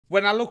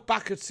When I look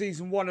back at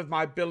season 1 of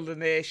my Build a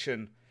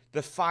Nation,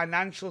 the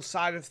financial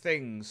side of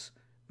things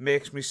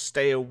makes me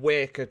stay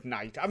awake at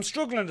night. I'm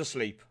struggling to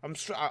sleep. I'm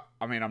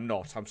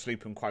not. I'm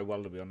sleeping quite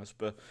well, to be honest.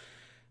 But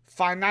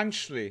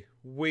financially,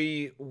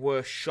 we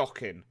were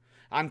shocking.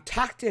 And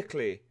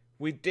tactically,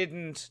 we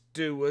didn't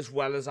do as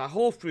well as I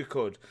hoped we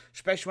could.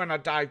 Especially when I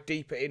dive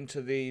deeper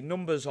into the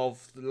numbers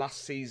of the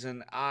last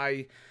season,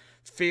 I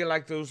feel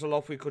like there was a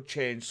lot we could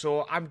change.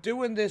 So I'm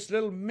doing this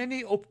little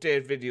mini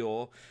update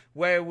video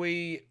where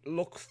we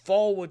look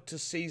forward to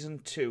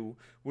season 2.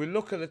 We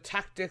look at the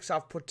tactics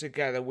I've put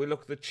together. We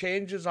look at the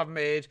changes I've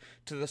made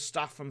to the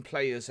staff and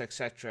players,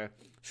 etc.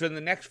 So in the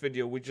next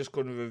video, we're just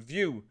going to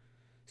review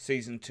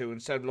season 2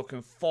 instead of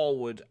looking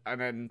forward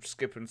and then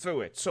skipping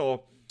through it.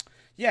 So,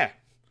 yeah.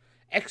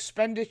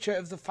 Expenditure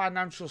of the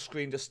financial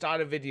screen to start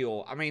a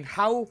video. I mean,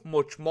 how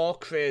much more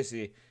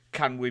crazy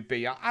can we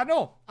be? I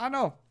know.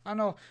 I'm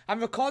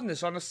recording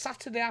this on a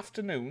Saturday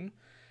afternoon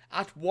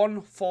at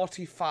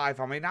 1:45.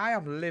 I mean, I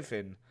am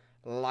living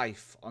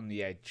life on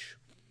the edge.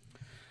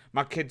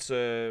 My kids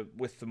are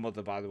with the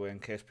mother, by the way, in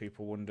case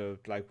people wonder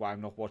like why I'm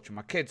not watching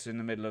my kids in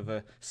the middle of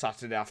a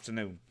Saturday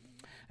afternoon.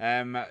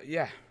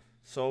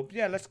 So,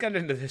 let's get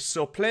into this.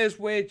 So, players'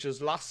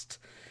 wages last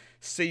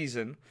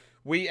season,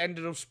 we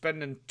ended up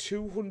spending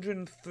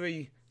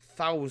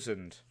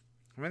 203,000.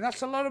 I mean,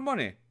 that's a lot of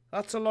money.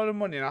 That's a lot of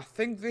money. And I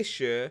think this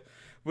year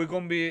we're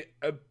going to be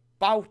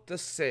about the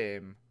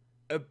same.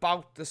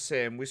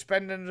 We're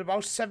spending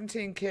about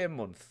 17k a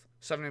month.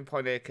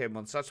 17.8k a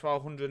month. That's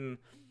about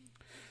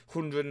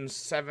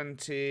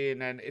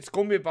 117. And it's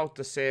going to be about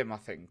the same, I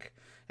think.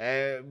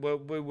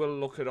 We will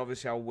look at,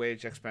 obviously, our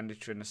wage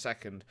expenditure in a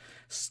second.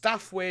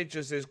 Staff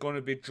wages is going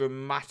to be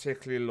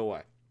dramatically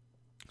lower.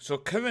 So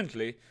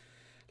currently,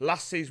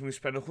 last season we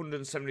spent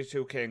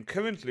 172k, and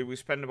currently we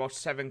spend about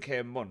 7k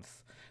a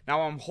month.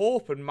 Now I'm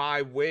hoping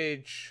my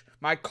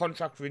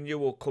contract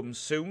renewal comes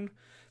soon,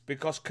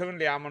 because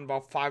currently I'm on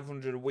about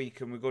 500 a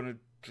week, and we're going to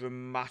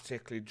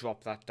dramatically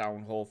drop that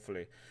down,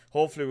 hopefully.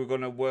 Hopefully we're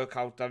going to work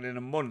out that in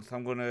a month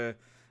I'm going to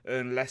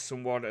earn less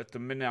than what at the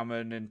minute I'm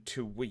earning in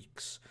 2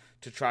 weeks,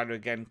 to try to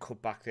again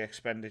cut back the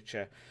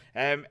expenditure.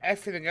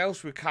 Everything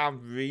else we can't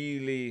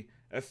really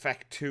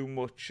affect too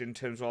much in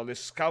terms of all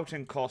this.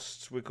 Scouting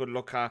costs we could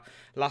look at.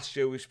 Last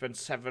year we spent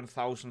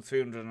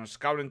 7,300 on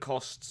scouting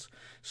costs.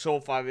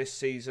 So far this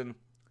season,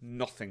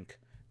 nothing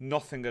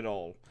at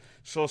all.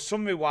 So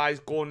summary wise,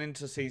 going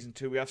into season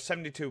 2, we have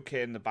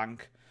 72k in the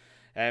bank.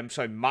 Minus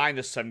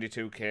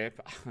 72k.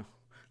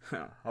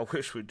 I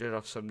wish we did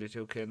have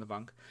 72k in the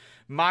bank.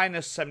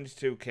 Minus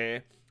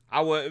 72k.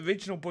 Our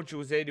original budget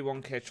was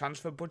 81k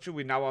transfer budget.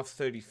 We now have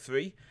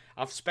 33.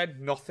 I've spent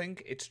nothing.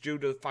 It's due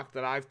to the fact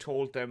that I've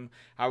told them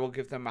I will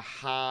give them a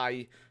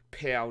high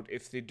payout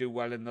if they do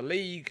well in the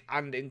league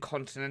and in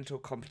continental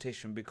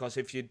competition. Because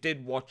if you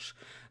did watch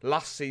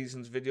last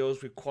season's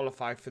videos, we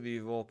qualified for the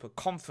Europa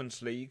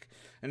Conference League.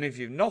 And if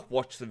you've not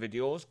watched the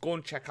videos, go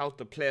and check out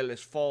the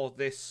playlist for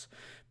this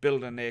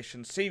Build a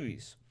Nation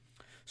series.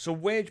 So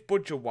wage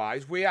budget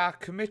wise, we are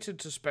committed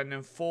to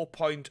spending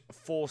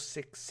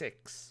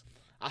 4.466.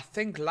 I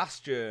think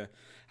last year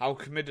our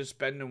committed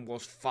spending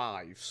was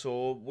 5,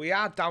 so we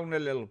are down a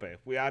little bit.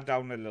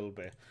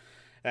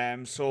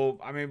 So,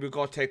 I mean, we've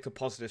got to take the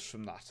positives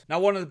from that. Now,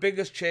 one of the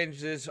biggest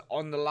changes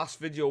on the last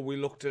video, we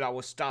looked at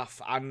our staff,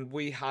 and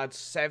we had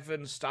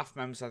 7 staff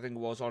members, I think it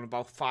was, on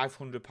about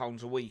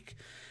 £500 a week.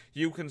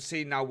 You can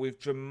see now we've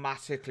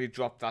dramatically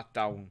dropped that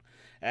down.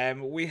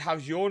 We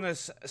have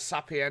Jonas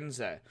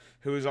Sapienza,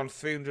 who is on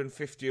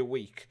 350 a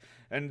week.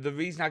 And the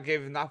reason I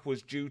gave him that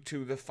was due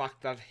to the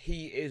fact that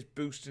he is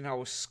boosting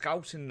our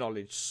scouting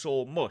knowledge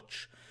so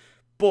much.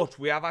 But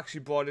we have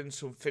actually brought in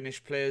some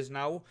Finnish players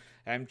now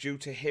due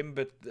to him.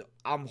 But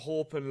I'm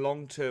hoping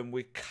long term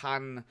we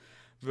can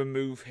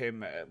remove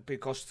him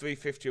because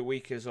 350 a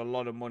week is a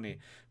lot of money.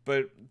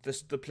 But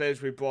the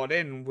players we brought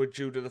in were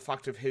due to the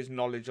fact of his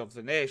knowledge of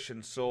the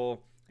nation.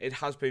 So it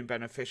has been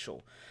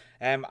beneficial.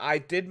 I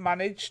did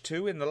manage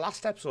to, in the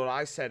last episode,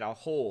 I said I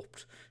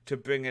hoped to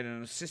bring in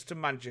an assistant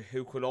manager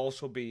who could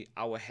also be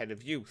our head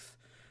of youth.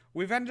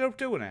 We've ended up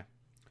doing it.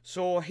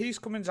 So he's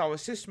coming as our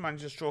assistant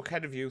manager stroke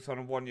head of youth on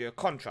a 1-year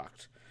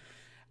contract.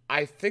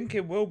 I think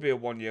it will be a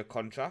 1-year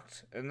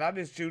contract, and that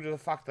is due to the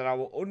fact that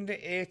our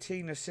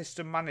under-18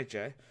 assistant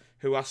manager,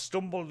 who I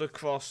stumbled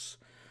across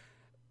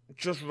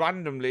just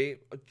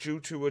randomly due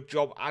to a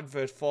job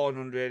advert for an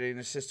under-18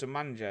 assistant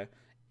manager,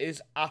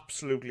 is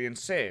absolutely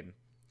insane.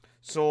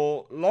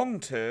 So, long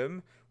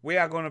term, we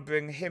are going to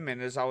bring him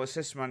in as our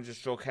assistant manager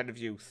stroke head of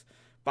youth.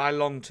 By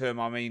long term,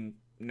 I mean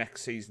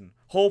next season.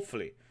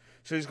 Hopefully.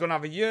 So he's going to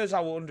have a year as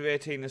our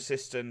under-18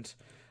 assistant.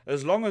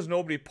 As long as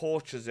nobody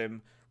poaches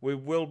him, we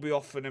will be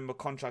offering him a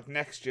contract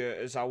next year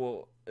as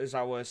our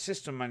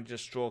assistant manager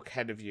stroke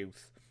head of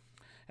youth.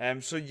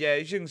 So yeah,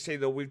 as you can see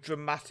though, we've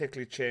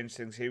dramatically changed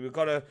things here. We've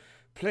got a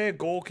player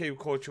goalkeeper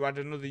coach who had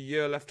another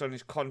year left on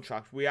his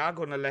contract. We are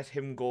going to let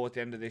him go at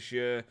the end of this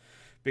year,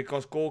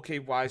 because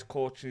goalkeeper-wise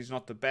coaching is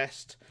not the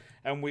best,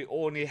 and we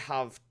only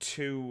have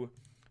 2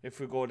 if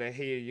we go to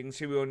here, you can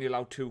see we only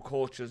allow 2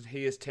 coaches.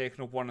 He has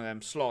taken up one of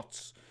them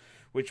slots,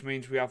 which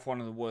means we have one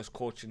of the worst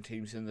coaching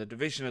teams in the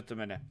division at the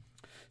minute.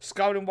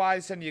 Scouting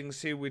wise, then you can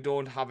see we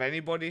don't have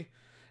anybody.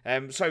 We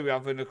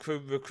have a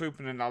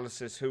recruitment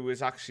analysis who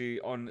is actually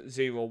on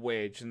 0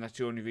 wage, and that's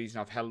the only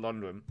reason I've held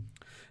on to him.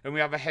 And we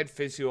have a head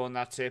physio, and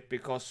that's it,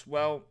 because,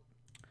 well,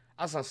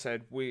 as I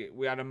said, we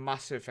had a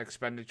massive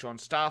expenditure on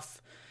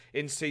staff.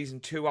 In Season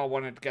 2, I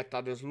wanted to get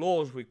that as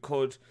low as we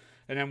could,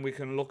 and then we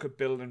can look at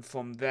building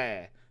from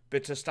there.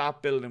 But to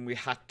start building, we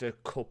had to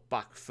cut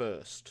back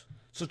first.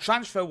 So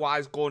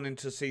transfer-wise, going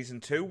into Season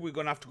 2, we're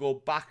going to have to go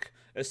back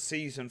a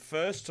season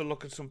first to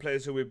look at some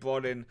players who we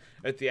brought in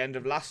at the end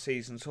of last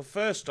season. So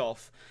first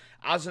off,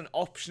 as an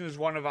option as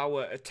one of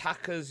our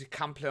attackers, he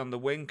can play on the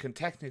wing, can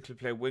technically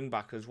play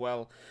wing-back as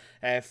well.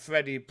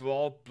 Freddie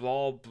Brorson,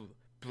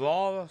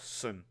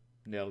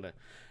 nailed it.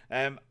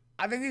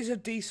 I think he's a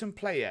decent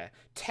player.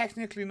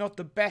 Technically not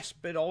the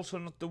best, but also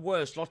not the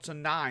worst. Lots of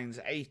 9s,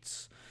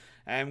 8s.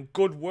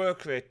 Good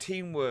work rate,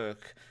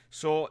 teamwork.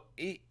 So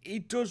he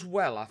does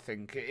well, I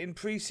think. In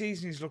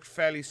pre-season, he's looked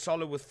fairly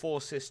solid with 4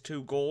 assists,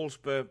 2 goals.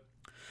 But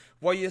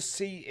what you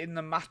see in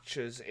the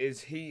matches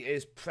is he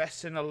is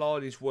pressing a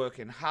lot. He's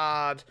working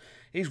hard.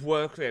 His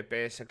work rate,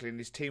 basically, and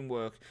his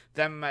teamwork,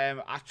 them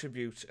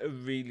attributes are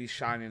really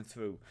shining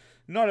through.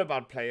 Not a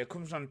bad player.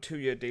 Comes on a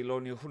 2-year deal,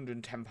 only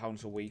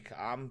 £110 a week.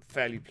 I'm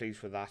fairly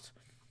pleased with that.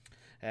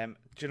 Do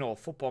you know,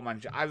 Football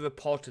Manager, I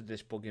reported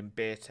this bug in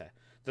beta.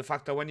 The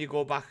fact that when you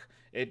go back,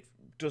 it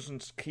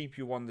doesn't keep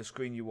you on the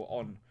screen you were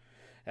on.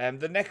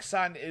 The next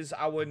sign is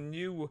our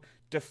new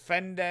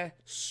defender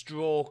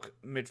stroke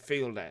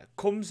midfielder.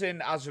 Comes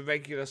in as a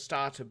regular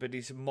starter, but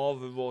he's more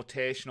of a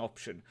rotation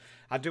option.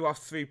 I do have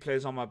 3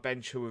 players on my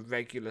bench who have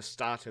regular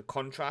starter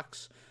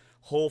contracts.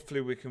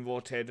 Hopefully we can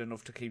rotate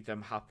enough to keep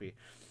them happy.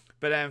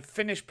 But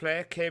Finnish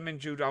player came in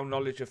due to our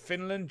knowledge of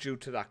Finland, due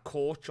to that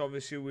coach.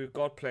 Obviously, we've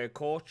got player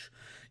coach.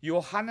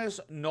 Johannes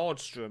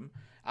Nordstrom,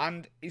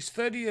 and he's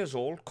 30 years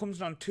old,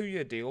 comes on a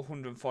 2-year deal,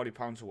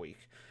 £140 a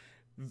week.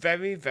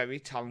 Very, very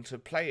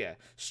talented player.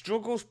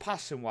 Struggles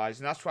passing-wise,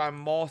 and that's why I'm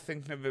more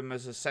thinking of him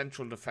as a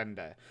central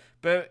defender.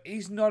 But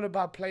he's not a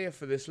bad player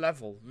for this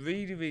level.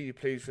 Really, really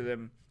pleased with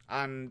him.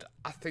 And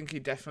I think he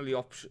definitely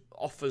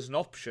offers an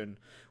option,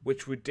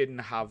 which we didn't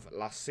have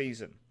last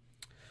season.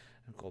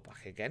 Go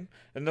back again.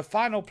 And the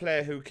final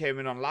player who came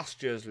in on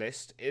last year's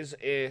list is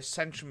a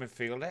central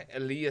midfielder,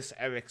 Elias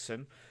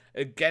Eriksson.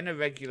 Again, a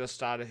regular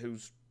starter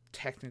who's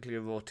technically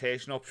a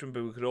rotation option,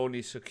 but we could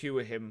only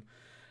secure him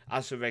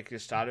as a regular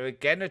starter.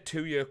 Again, a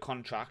 2-year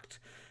contract.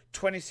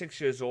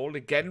 26 years old,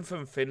 again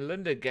from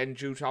Finland, again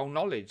due to our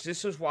knowledge.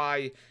 This is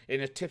why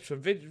in a tips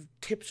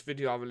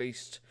video I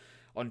released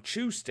on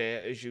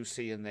Tuesday, as you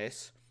see in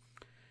this,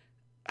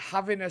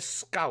 having a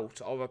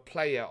scout or a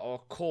player or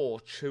a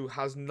coach who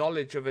has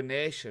knowledge of a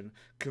nation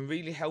can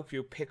really help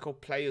you pick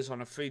up players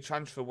on a free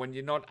transfer when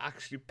you're not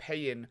actually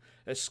paying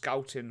a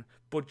scouting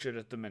budget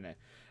at the minute.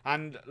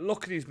 And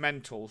look at his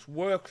mentals.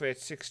 Work rate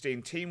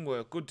 16,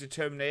 teamwork, good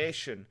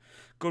determination,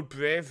 good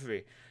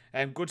bravery,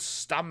 and good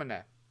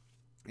stamina.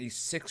 He's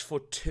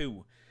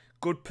 6'2",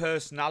 good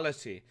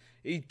personality.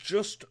 He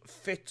just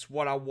fits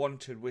what I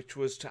wanted, which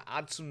was to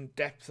add some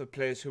depth of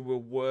players who will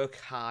work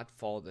hard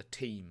for the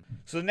team.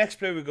 So the next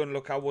player we're going to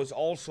look at was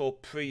also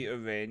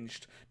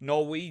pre-arranged.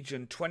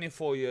 Norwegian,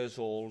 24 years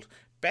old,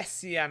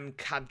 Bessian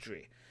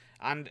Kadri.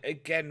 And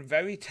again,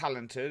 very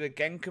talented.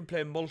 Again, can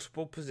play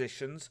multiple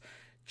positions.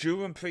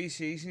 During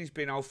pre-season, he's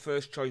been our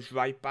first choice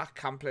right back,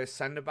 can play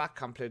centre back,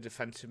 can play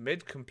defensive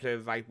mid, can play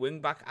right wing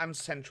back and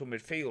central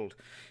midfield.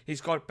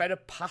 He's got better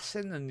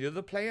passing than the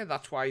other player,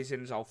 that's why he's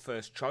in as our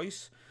first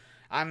choice.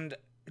 And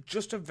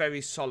just a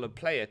very solid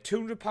player,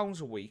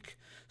 £200 a week,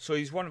 so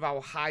he's one of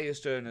our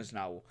highest earners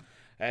now.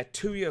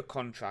 2-year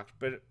contract,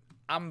 but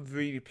I'm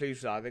really pleased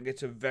with that. I think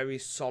it's a very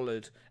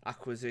solid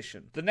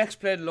acquisition. The next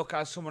player to look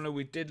at is someone who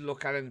we did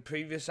look at in the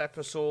previous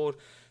episode.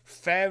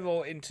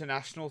 Faroe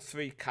International,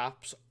 3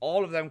 caps.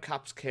 All of them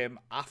caps came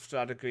after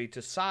I'd agreed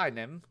to sign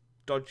him.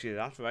 Dodgy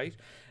that, right?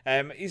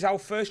 He's our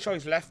first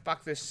choice left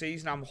back this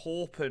season. I'm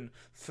hoping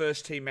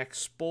first team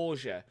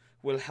exposure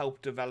will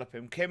help develop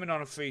him. Came in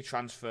on a free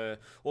transfer,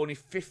 only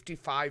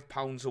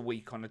 £55 a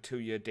week on a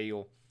 2-year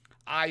deal.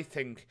 I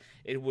think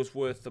it was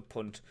worth the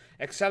punt.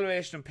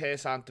 Acceleration and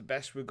pace aren't the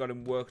best. We've got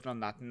him working on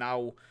that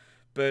now.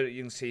 But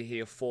you can see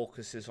here,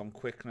 focuses on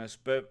quickness.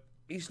 But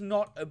he's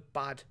not a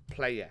bad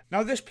player.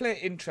 Now, this player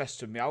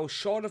interested me. I was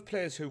short of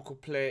players who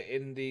could play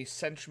in the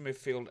central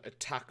midfield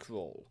attack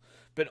role,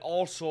 but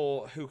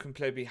also who can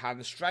play behind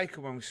the striker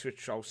when we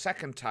switch to our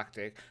second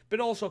tactic, but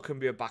also can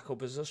be a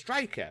backup as a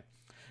striker.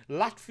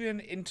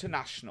 Latvian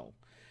international.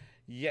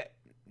 Yeah,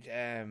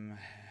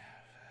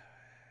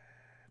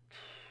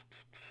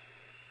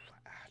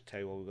 tell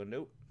you what we're going to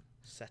do.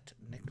 Set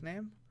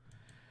nickname.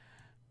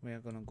 We are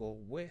going to go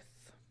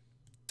with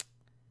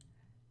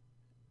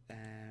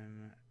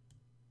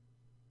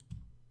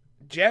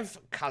Jev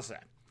Kaza.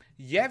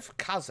 Jev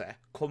Kaza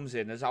comes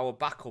in as our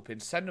backup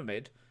in centre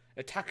mid,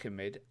 attacking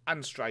mid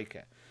and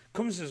striker.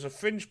 Comes as a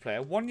fringe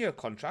player, 1-year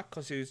contract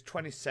because he was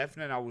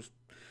 27 and I was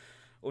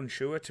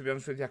unsure. To be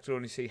honest with you, I could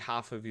only see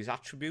half of his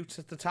attributes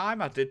at the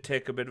time. I did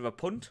take a bit of a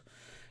punt.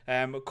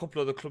 A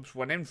couple of the clubs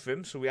went in for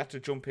him, so we had to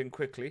jump in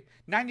quickly.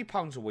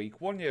 £90 a week,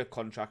 1 year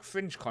contract,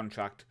 fringe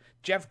contract.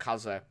 Jev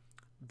Kaza,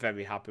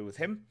 very happy with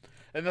him.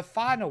 And the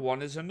final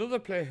one is another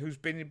player who's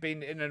been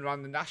in and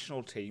around the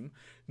national team,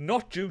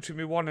 not due to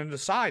me wanting to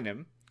sign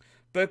him,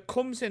 but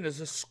comes in as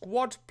a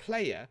squad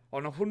player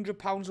on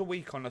 £100 a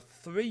week on a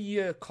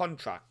 3-year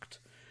contract.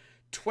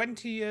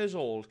 20 years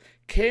old,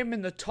 came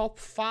in the top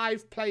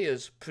 5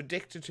 players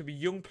predicted to be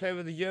Young Player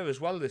of the Year as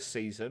well this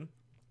season.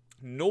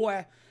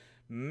 Noah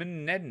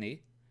Mneni.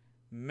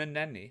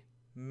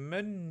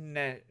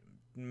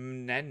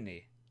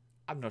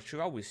 I'm not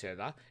sure how we say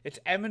that. It's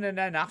M and an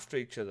N after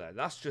each other.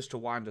 That's just to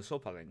wind us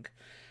up, I think.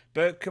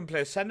 But can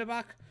play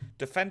centre-back,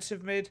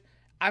 defensive mid,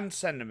 and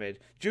centre mid.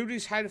 Due to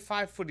his height of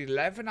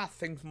 5'11", I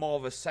think more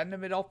of a centre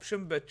mid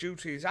option, but due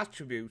to his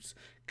attributes,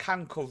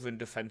 can cover in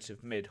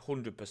defensive mid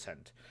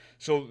 100%.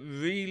 So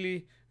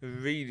really,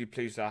 really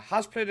pleased that.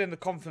 Has played in the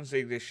Conference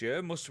League this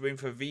year. Must have been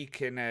for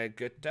Viking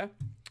Gutta.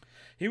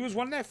 He was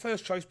one of their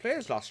first choice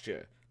players last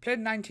year. Played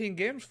 19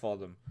 games for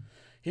them.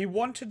 He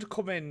wanted to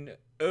come in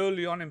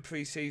early on in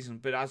pre-season,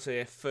 but as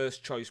a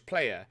first choice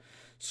player.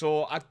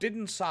 So I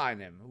didn't sign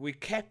him. We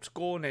kept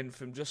going in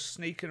from just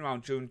sneaking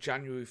around during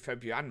January,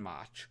 February and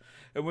March.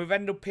 And we've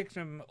ended up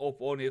picking him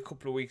up only a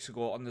couple of weeks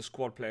ago on the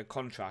squad player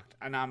contract.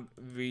 And I'm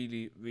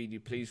really, really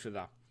pleased with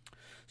that.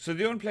 So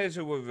the only players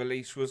who were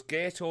released was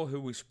Gato, who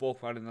we spoke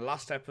about in the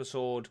last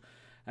episode.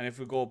 And if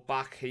we go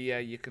back here,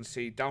 you can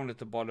see down at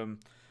the bottom,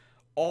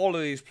 all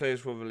of these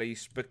players were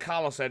released, but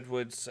Carlos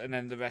Edwards and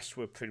then the rest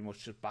were pretty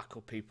much just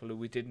backup people who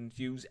we didn't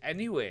use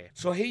anyway.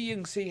 So here you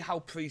can see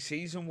how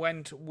pre-season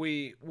went.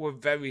 We were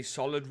very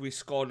solid. We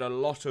scored a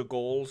lot of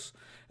goals,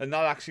 and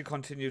that actually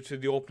continued to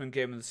the opening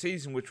game of the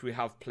season, which we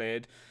have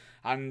played.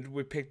 And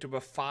we picked up a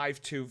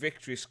 5-2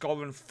 victory,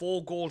 scoring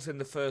 4 goals in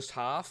the first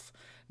half.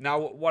 Now,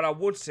 what I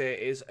would say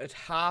is at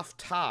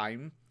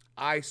half-time,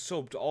 I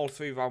subbed all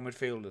 3 of our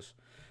midfielders,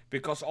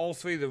 because all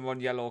 3 of them were on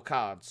yellow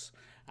cards.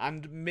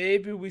 And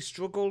maybe we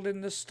struggled in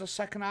the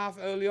second half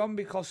early on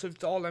because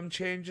of all them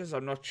changes.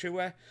 I'm not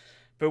sure.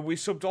 But we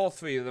subbed all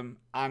 3 of them.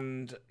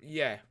 And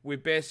yeah, we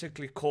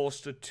basically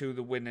coasted to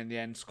the win in the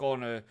end.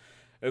 Scoring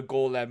a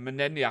goal there.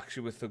 Meneni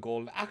actually with the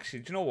goal.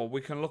 Actually, do you know what?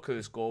 We can look at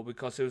this goal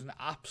because it was an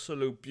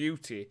absolute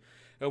beauty.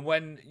 And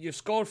when you've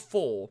scored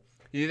 4,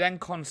 you then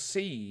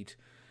concede.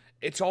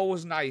 It's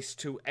always nice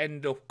to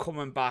end up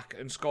coming back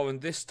and scoring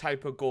this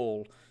type of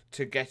goal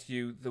to get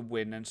you the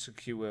win and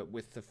secure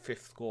with the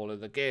 5th goal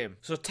of the game.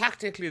 So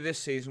tactically this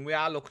season, we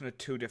are looking at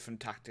 2 different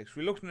tactics.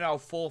 We're looking at our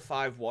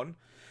 4-5-1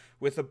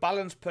 with a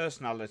balanced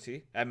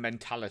mentality. In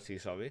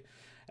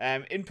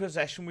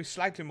possession, we're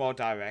slightly more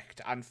direct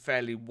and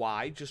fairly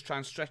wide, just try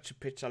and stretch the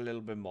pitch a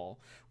little bit more.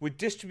 We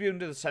distribute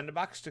into the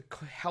centre-backs to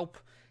help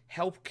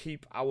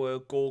keep our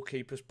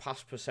goalkeeper's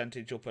pass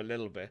percentage up a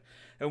little bit.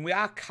 And we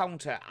are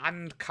counter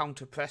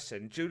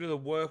pressing. Due to the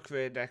work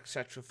rate,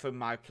 etc. from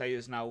my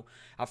players now,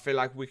 I feel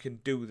like we can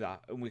do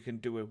that and we can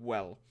do it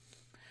well.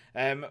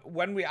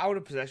 When we're out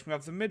of possession, we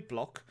have the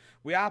mid-block.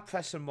 We are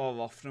pressing more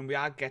often and we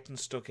are getting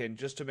stuck in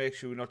just to make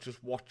sure we're not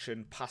just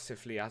watching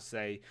passively as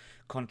they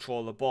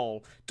control the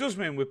ball. Does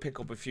mean we pick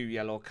up a few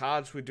yellow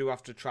cards. We do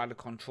have to try to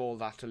control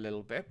that a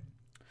little bit.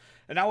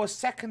 And our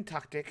second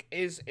tactic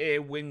is a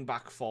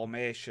wing-back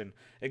formation.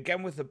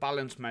 Again with the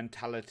balanced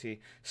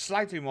mentality,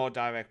 slightly more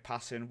direct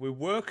passing. We're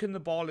working the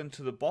ball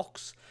into the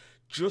box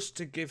just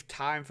to give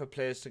time for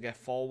players to get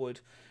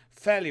forward.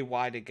 Fairly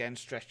wide again,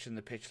 stretching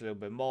the pitch a little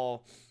bit more.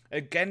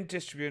 Again,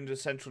 distributing to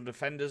central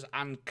defenders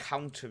and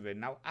countering.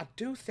 Now, I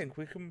do think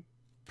we can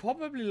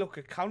probably look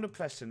at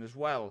counter-pressing as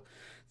well.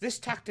 This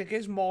tactic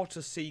is more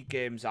to see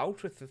games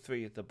out with the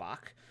 3 at the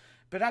back.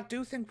 But I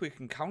do think we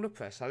can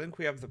counter-press. I think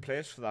we have the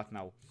players for that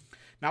now.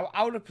 Now,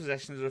 out of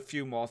possession, there's a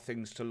few more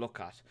things to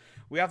look at.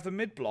 We have the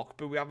mid-block,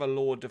 but we have a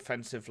lower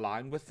defensive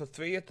line. With the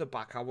 3 at the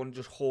back, I want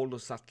to just hold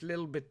us that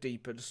little bit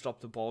deeper to stop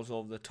the balls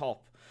over the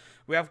top.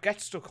 We have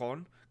get stuck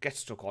in.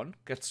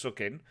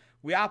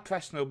 We are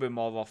pressing a little bit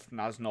more often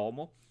as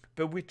normal,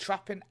 but we're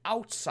trapping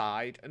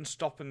outside and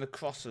stopping the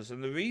crosses.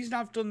 And the reason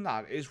I've done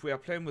that is we are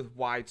playing with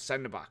wide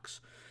centre-backs.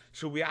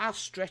 So we are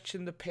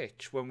stretching the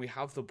pitch when we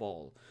have the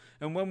ball.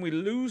 And when we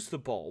lose the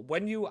ball,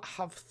 when you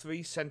have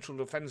 3 central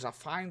defenders, I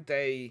find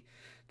they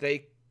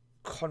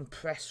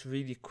compress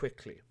really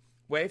quickly.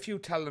 Where if you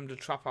tell them to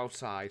trap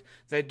outside,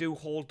 they do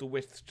hold the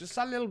width just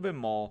a little bit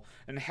more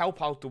and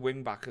help out the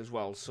wing back as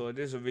well. So it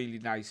is a really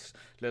nice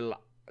little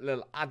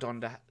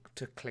add-on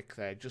to click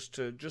there, just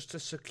to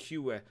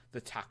secure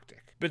the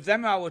tactic. But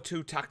them are our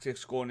 2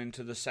 tactics going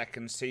into the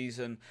second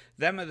season.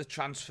 Them are the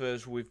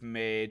transfers we've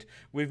made.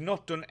 We've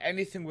not done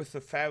anything with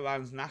the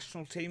Faroe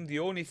national team. The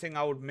only thing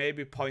I would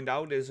maybe point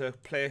out is a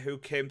player who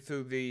came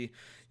through the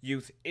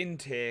youth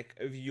intake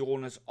of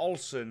Jonas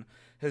Olsen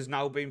has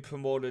now been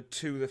promoted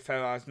to the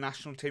Faroe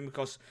national team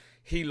because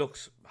he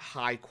looks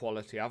high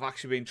quality. I've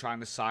actually been trying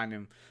to sign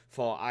him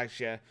for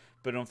Asia,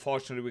 but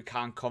unfortunately we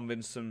can't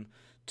convince them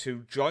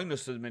to join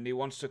us at the minute. He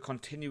wants to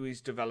continue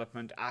his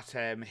development at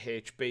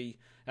HB.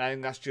 And I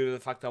think that's due to the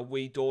fact that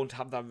we don't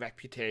have that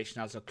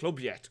reputation as a club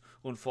yet,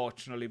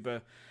 unfortunately.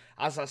 But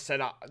as I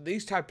said,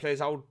 these type of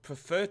players I would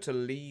prefer to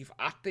leave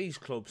at these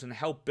clubs and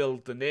help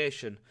build the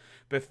nation.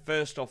 But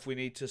first off, we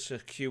need to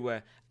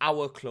secure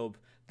our club.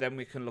 Then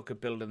we can look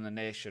at building the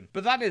nation.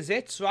 But that is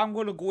it. So I'm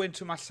going to go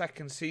into my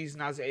second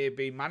season as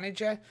AB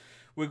manager.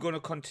 We're going to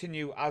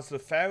continue as the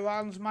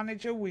Faroe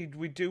manager. We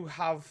do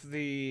have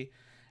the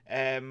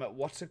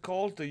what's it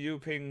called? The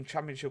European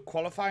Championship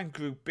qualifying.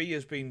 Group B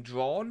has been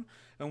drawn,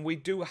 and we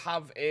do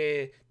have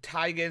a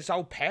tie against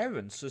our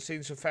parents. So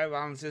since the Faroe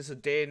Islands is a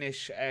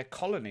Danish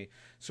colony,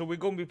 so we're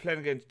going to be playing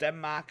against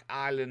Denmark,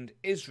 Ireland,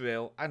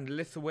 Israel, and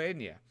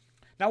Lithuania.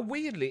 Now,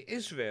 weirdly,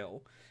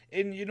 Israel,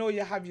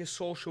 you have your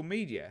social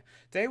media.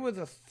 They were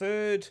the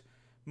third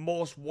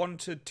most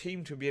wanted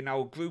team to be in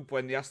our group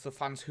when they asked the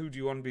fans, who do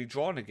you want to be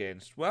drawn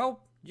against? Well,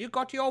 you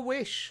got your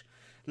wish.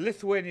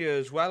 Lithuania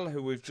as well,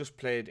 who we've just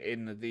played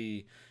in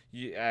the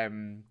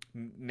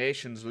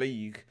Nations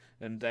League,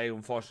 and they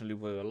unfortunately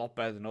were a lot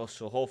better than us,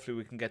 so hopefully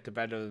we can get to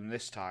better than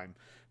this time.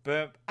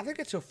 But I think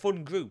it's a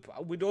fun group.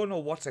 We don't know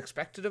what's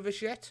expected of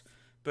us yet,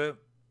 but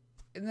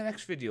in the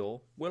next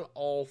video, we'll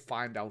all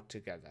find out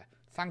together.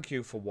 Thank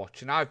you for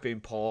watching. I've been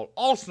Paul,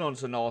 also known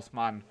as the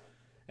Northman,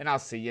 and I'll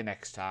see you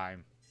next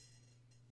time.